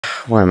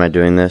Why am I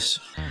doing this?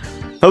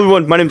 Hello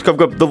everyone, my name is Cup,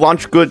 the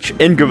launch glitch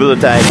in Gorilla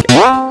Tag.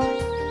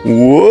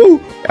 Whoa!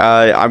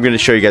 I'm gonna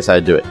show you guys how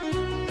to do it.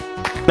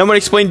 Now I'm gonna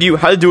explain to you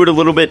how to do it a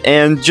little bit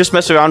and just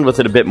mess around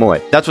with it a bit more.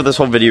 That's what this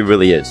whole video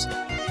really is.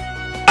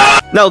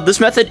 Now, this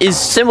method is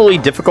similarly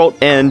difficult,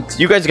 and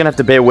you guys are gonna have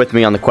to bear with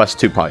me on the Quest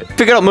 2 part.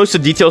 Figured out most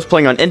of the details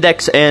playing on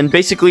Index, and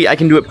basically I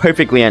can do it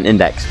perfectly on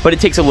Index, but it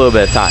takes a little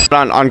bit of time.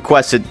 But on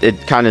Quest,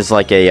 it kind of is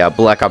like a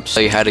Black Ops.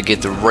 Show you how to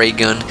get the ray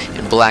gun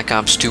in Black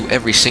Ops 2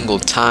 every single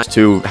time.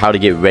 To how to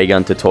get ray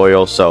gun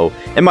tutorial, so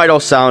it might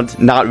all sound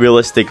not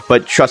realistic,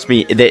 but trust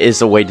me, there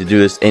is a way to do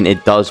this, and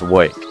it does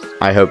work.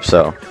 I hope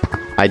so.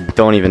 I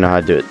don't even know how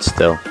to do it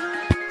still.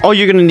 All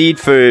you're gonna need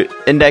for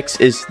Index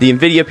is the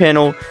NVIDIA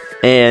panel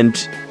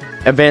and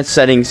advanced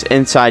settings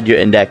inside your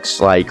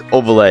Index, like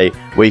overlay,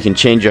 where you can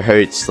change your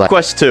hertz, like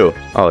Quest 2.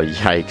 Oh,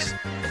 yikes.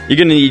 You're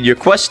gonna need your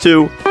Quest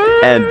 2,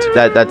 and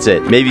that's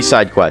it. Maybe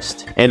side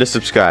quest, and a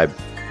subscribe.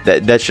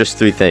 That's just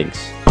 3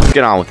 things. Let's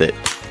get on with it.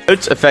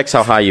 Hertz affects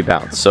how high you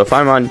bounce. So if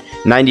I'm on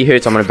 90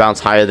 hertz, I'm gonna bounce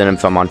higher than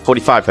if I'm on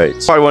 45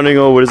 hertz. Probably wondering,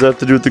 oh, what does that have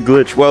to do with the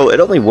glitch? Well, it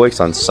only works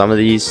on some of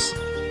these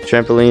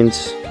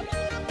trampolines.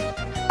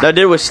 No, I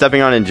did it with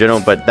stepping on in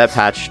general, but that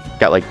patch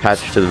got like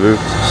patched to the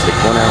roof. So stick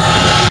one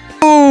out.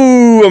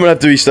 Ooh, I'm gonna have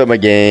to restart my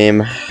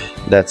game.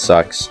 That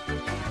sucks.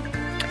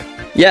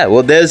 Yeah,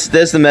 well, there's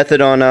the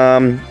method on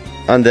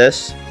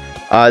this.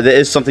 There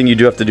is something you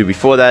do have to do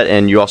before that,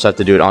 and you also have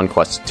to do it on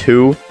Quest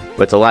 2.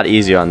 But it's a lot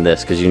easier on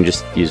this because you can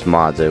just use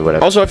mods or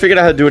whatever. Also, I figured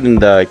out how to do it in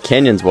the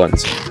Canyons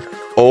ones.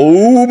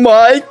 Oh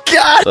my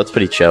god! That's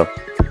pretty chill.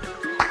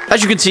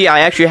 As you can see,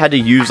 I actually had to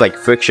use like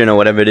friction or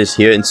whatever it is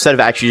here instead of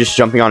actually just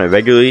jumping on it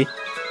regularly.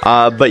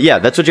 But yeah,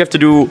 that's what you have to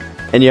do.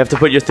 And you have to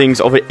put your things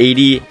over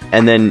 80,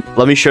 and then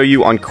let me show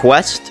you on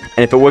Quest.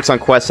 And if it works on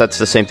Quest, that's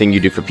the same thing you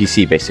do for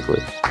PC,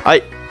 basically.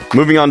 Alright,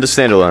 moving on to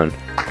standalone.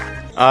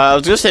 I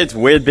was gonna say it's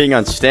weird being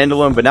on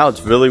standalone, but now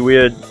it's really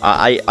weird.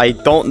 I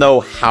don't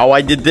know how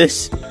I did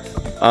this.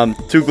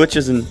 Two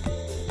glitches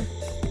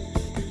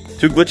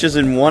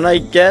in one, I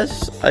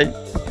guess.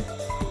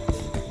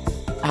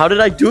 How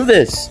did I do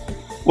this?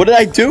 What did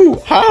I do?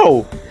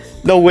 How?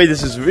 No way,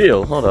 this is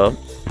real. Hold up.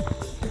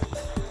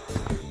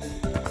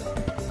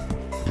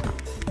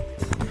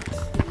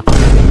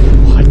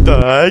 What the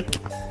heck?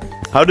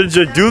 How did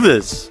you do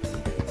this?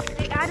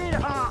 They added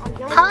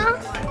huh?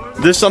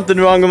 There's something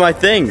wrong with my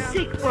thing.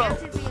 Sick, bro.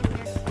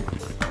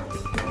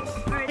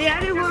 They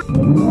added one.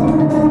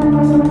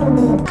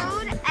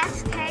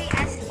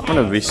 I'm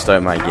gonna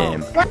restart my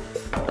game.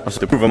 I'll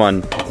to prove I'm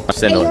on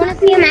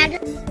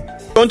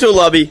standalone. Go into a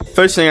lobby.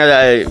 First thing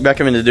I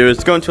recommend to do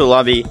is go into a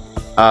lobby.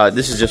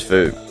 This is just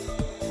for.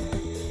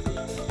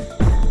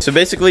 So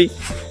basically,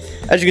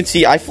 as you can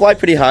see, I fly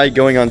pretty high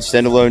going on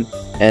standalone.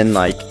 And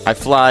like, I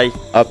fly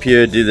up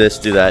here, do this,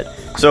 do that.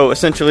 So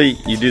essentially,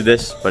 you do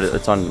this, but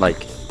it's on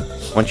like,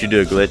 once you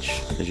do a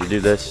glitch, is you do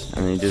this,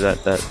 and then you do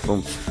that,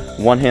 boom.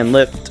 One hand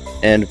lift,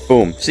 and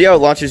boom. See how it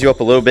launches you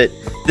up a little bit?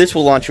 This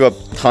will launch you up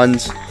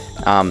tons.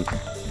 I'm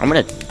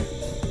gonna,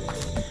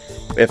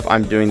 if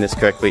I'm doing this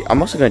correctly,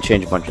 I'm also gonna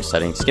change a bunch of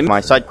settings. Give me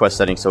my side quest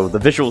settings so the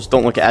visuals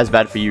don't look as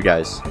bad for you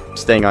guys.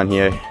 Staying on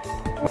here.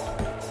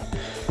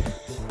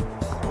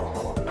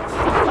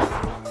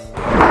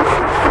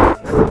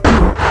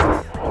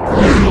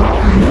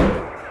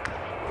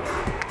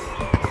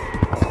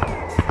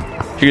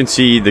 You can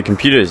see the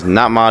computer is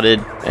not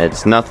modded.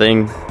 It's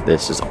nothing.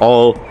 This is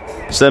all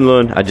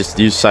standalone. I just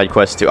use side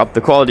quests to up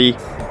the quality.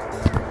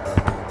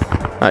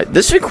 Alright,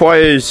 this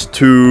requires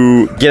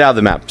to get out of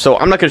the map. So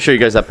I'm not going to show you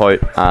guys that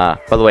part. By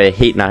the way, I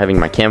hate not having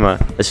my camera.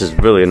 This is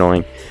really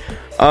annoying.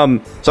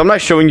 So I'm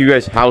not showing you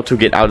guys how to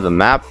get out of the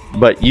map,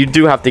 but you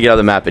do have to get out of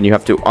the map and you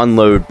have to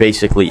unload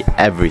basically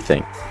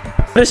everything.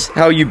 Notice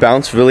how you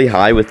bounce really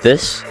high with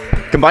this.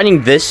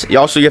 Combining this, you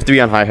have to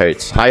be on high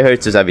hertz. High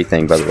hertz is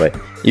everything, by the way.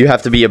 You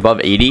have to be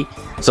above 80.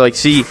 So like,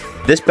 see,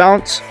 this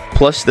bounce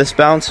plus this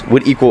bounce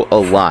would equal a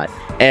lot.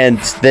 And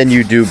then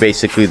you do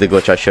basically the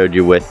glitch I showed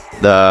you with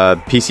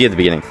the PC at the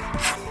beginning.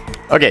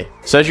 Okay,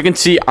 so as you can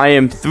see, I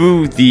am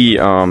through the,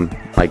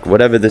 like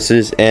whatever this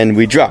is, and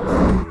we drop.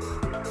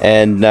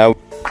 And now...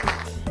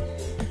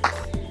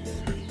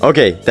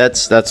 Okay,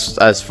 that's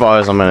as far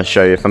as I'm going to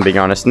show you, if I'm being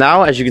honest.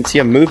 Now, as you can see,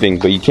 I'm moving,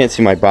 but you can't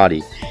see my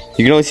body.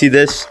 You can only see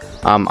this.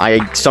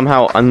 I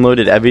somehow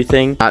unloaded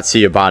everything. Not see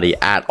your body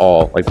at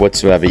all, like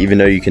whatsoever, even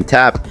though you can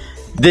tap.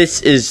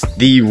 This is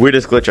the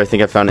weirdest glitch I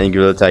think I found in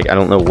Gorilla Tag. I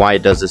don't know why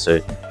it does this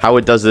or how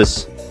it does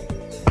this.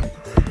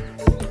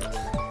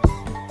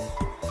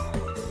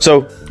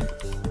 So,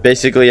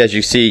 basically, as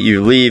you see,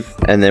 you leave,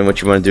 and then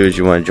what you want to do is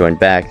you want to join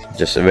back,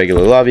 just a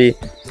regular lobby,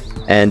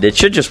 and it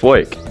should just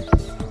work.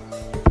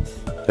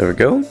 There we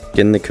go. Get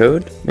in the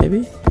code,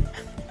 maybe?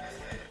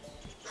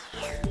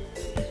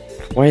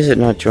 Why is it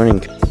not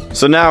joining?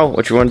 So now,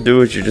 what you want to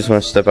do is you just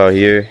want to step out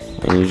here,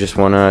 and you just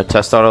want to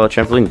test out all the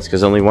trampolines,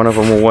 because only one of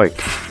them will work.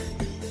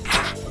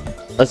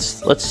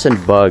 Let's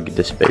send Bug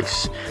to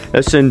space.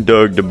 Let's send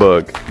Doug to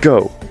Bug.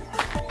 Go.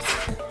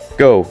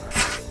 Go.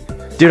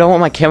 Dude, I want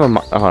my camera.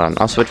 Hold on,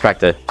 I'll switch back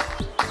to.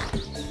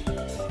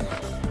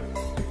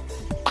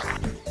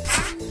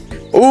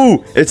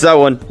 Ooh, it's that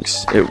one.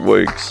 It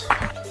works.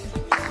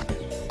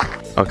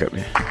 Okay.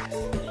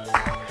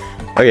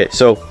 Okay,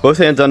 so both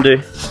hands under,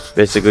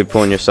 basically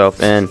pulling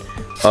yourself in,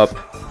 up,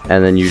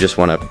 and then you just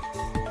want to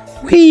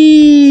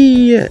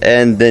whee,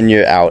 and then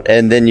you're out,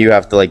 and then you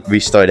have to like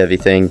restart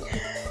everything.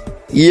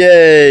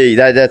 Yay!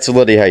 That's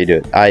literally how you do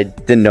it. I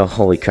didn't know.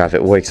 Holy crap,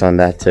 it works on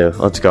that too.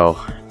 Let's go.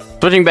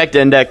 Switching back to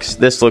index,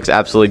 this looks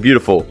absolutely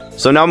beautiful.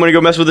 So now I'm gonna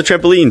go mess with the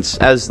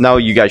trampolines, as now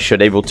you guys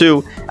should able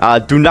to.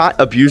 Do not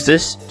abuse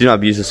this. Do not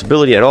abuse this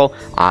ability at all.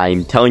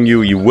 I'm telling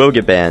you, you will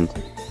get banned.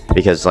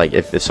 Because like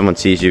if someone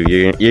sees you,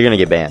 you're gonna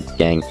get banned,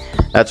 gang.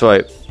 That's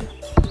why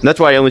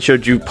I only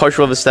showed you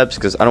partial of the steps,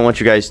 because I don't want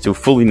you guys to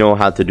fully know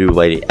how to do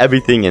like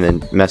everything and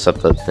then mess up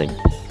the thing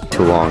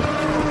too long.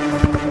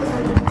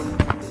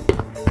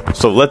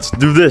 So let's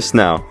do this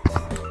now.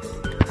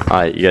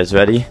 Alright, you guys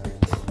ready?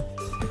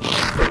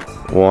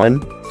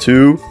 1,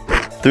 2,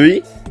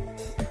 3.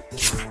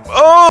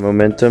 Oh!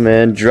 Momentum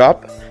and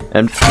drop.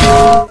 And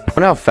I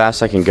wonder how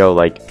fast I can go.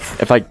 Like,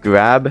 if I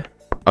grab.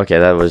 Okay,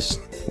 that was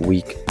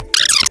weak.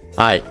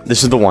 Alright,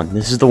 this is the one.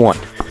 This is the one.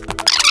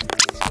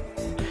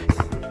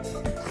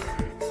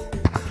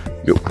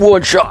 Yo,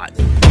 one shot.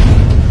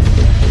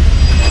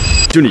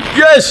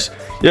 Yes!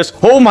 Yes!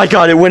 Oh my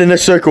god, it went in a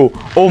circle.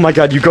 Oh my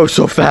god, you go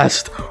so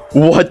fast.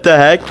 What the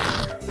heck?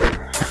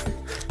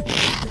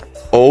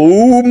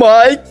 Oh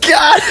my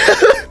god!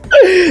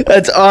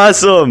 That's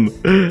awesome!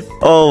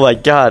 Oh my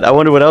god, I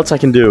wonder what else I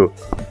can do.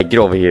 Get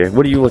over here.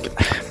 What are you looking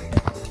at?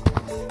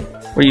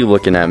 What are you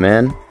looking at,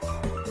 man?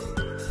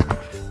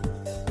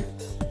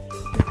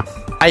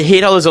 I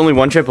hate how there's only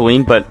one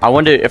trampoline, but I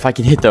wonder if I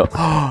can hit the...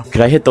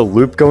 Could I hit the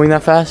loop going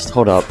that fast?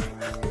 Hold up.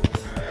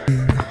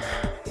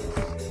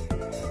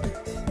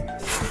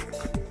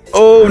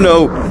 Oh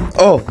no!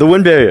 Oh, the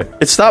wind barrier.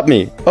 It stopped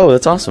me. Oh,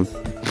 that's awesome.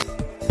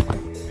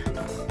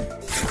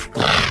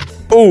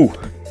 Oh!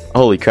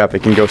 Holy crap,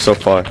 it can go so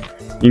far.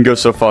 You can go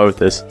so far with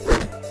this.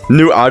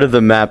 New out of the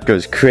map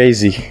goes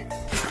crazy.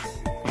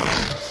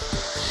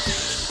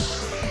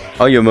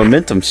 Oh, your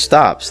momentum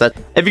stops. That.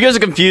 If you guys are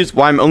confused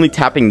why I'm only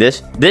tapping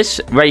this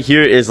right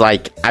here is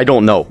like, I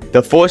don't know.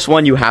 The first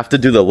one you have to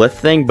do the lift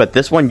thing, but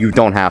this one you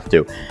don't have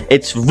to.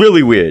 It's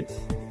really weird.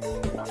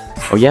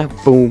 Oh yeah,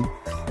 boom.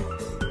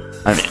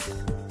 I mean,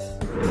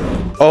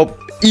 oh,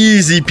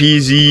 easy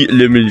peasy,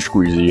 lemon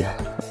squeezy.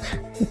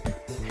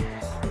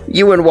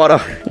 You in water.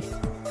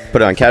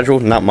 Put it on casual,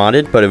 not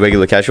modded, but a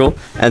regular casual.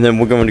 And then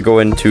we're going to go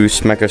in to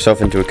smack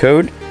ourselves into a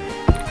code.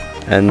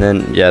 And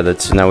then, yeah,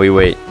 that's, now we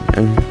wait.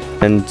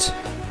 And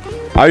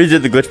I already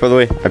did the glitch, by the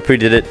way. I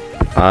pre-did it,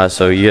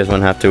 so you guys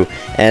won't have to.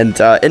 And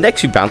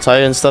index, you bounce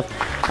higher and stuff.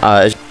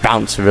 It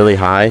bounce really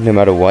high, no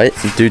matter what,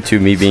 due to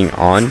me being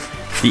on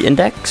the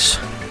index.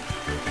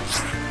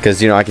 Because,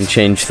 you know, I can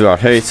change throughout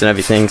hertz and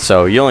everything,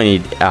 so you only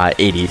need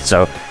 80.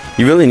 So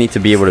you really need to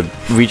be able to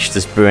reach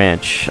this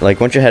branch.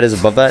 Like, once your head is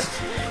above that,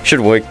 should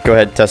work. Go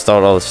ahead, test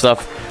out all the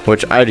stuff,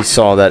 which I already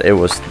saw that it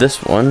was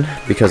this one,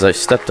 because I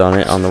stepped on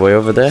it on the way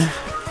over there.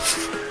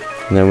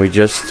 And then we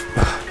just...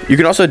 You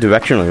can also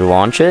directionally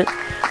launch it.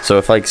 So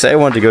if, like, say I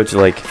wanted to go to,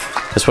 like,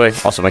 this way.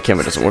 Also, my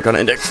camera doesn't work on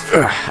index.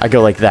 I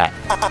go like that.